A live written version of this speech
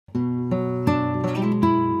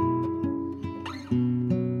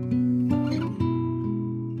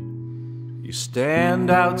You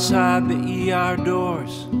stand outside the ER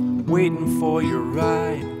doors, waiting for your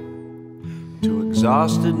ride. Too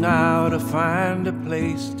exhausted now to find a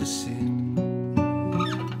place to sit.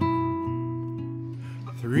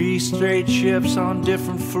 3 straight shifts on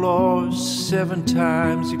different floors, 7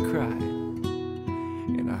 times you cried,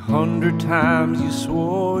 and 100 times you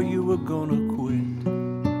swore you were gonna quit.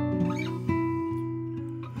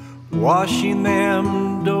 Washing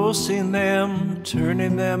them, dosing them,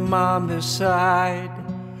 turning them on their side,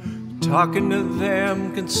 talking to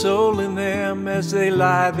them, consoling them as they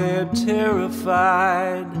lie there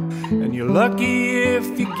terrified. And you're lucky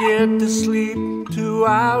if you get to sleep 2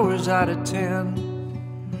 hours out of 10.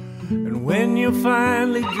 And when you're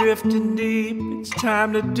finally drifting deep, it's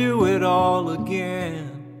time to do it all again.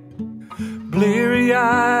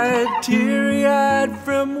 Bleary-eyed, teary-eyed,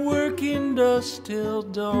 from working dusk till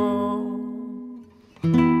dawn.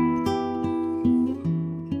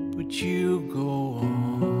 But you go on.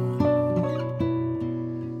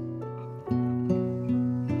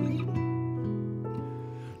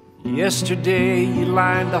 Yesterday you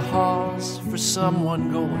lined the halls for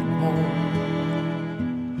someone going home,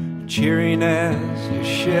 cheering as you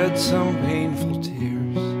shed some painful tears.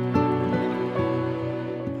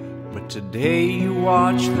 But today you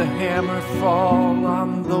watch the hammer fall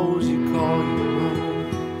on those you call your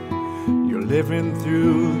own. You're living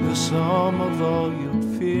through the sum of all your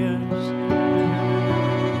fears,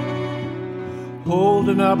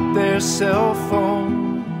 holding up their cell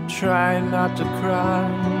phone, trying not to cry,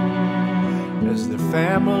 as their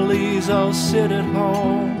families all sit at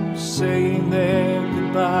home saying their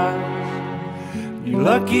goodbyes. You're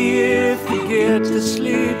lucky if you get to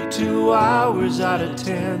sleep 2 hours out of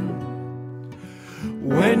 10.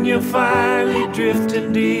 When you're finally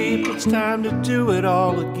drifting deep, it's time to do it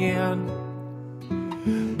all again.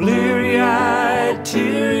 Bleary-eyed,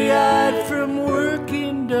 teary-eyed, from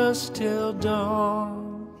working dusk till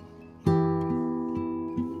dawn.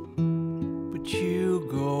 But you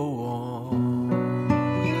go on.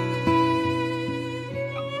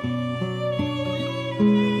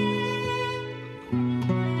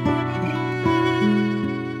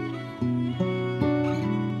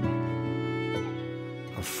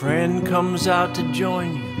 A friend comes out to join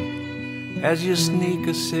you as you sneak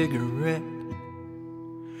a cigarette.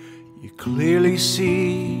 You clearly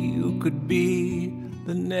see who could be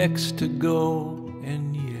the next to go,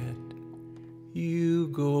 and yet you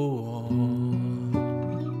go on.